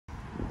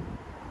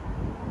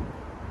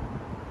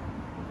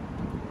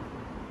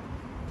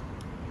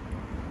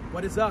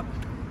What is up?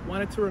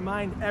 Wanted to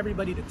remind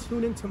everybody to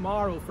tune in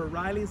tomorrow for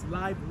Riley's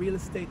live real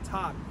estate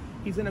talk.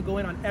 He's going to go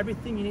in on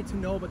everything you need to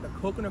know about the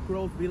Coconut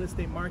Grove real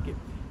estate market.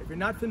 If you're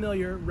not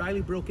familiar,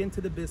 Riley broke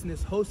into the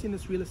business hosting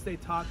this real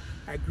estate talk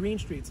at Green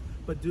Streets,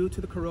 but due to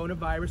the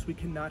coronavirus, we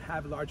cannot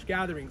have large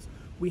gatherings.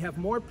 We have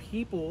more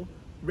people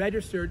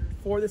registered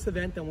for this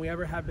event than we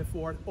ever have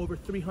before, over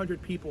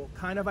 300 people.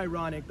 Kind of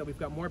ironic that we've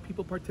got more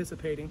people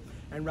participating,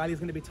 and Riley's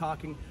going to be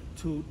talking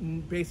to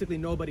basically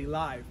nobody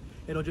live.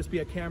 It'll just be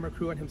a camera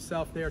crew and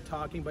himself there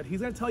talking, but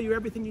he's going to tell you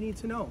everything you need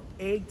to know,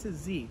 A to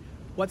Z.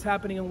 What's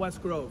happening in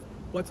West Grove,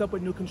 what's up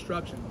with new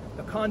construction,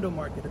 the condo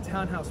market, the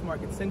townhouse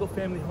market, single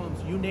family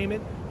homes, you name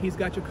it, he's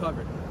got you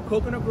covered.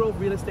 Coconut Grove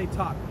Real Estate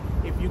Talk.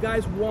 If you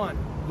guys want,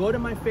 go to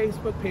my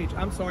Facebook page,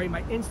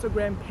 my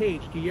Instagram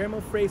page,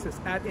 Guillermo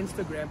Freitas at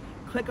Instagram.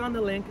 Click on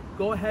the link,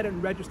 go ahead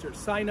and register,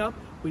 sign up.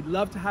 We'd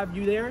love to have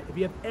you there. If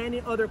you have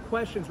any other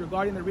questions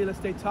regarding the real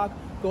estate talk,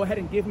 go ahead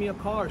and give me a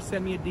call or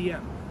send me a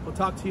DM. We'll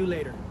talk to you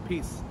later.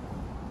 Peace.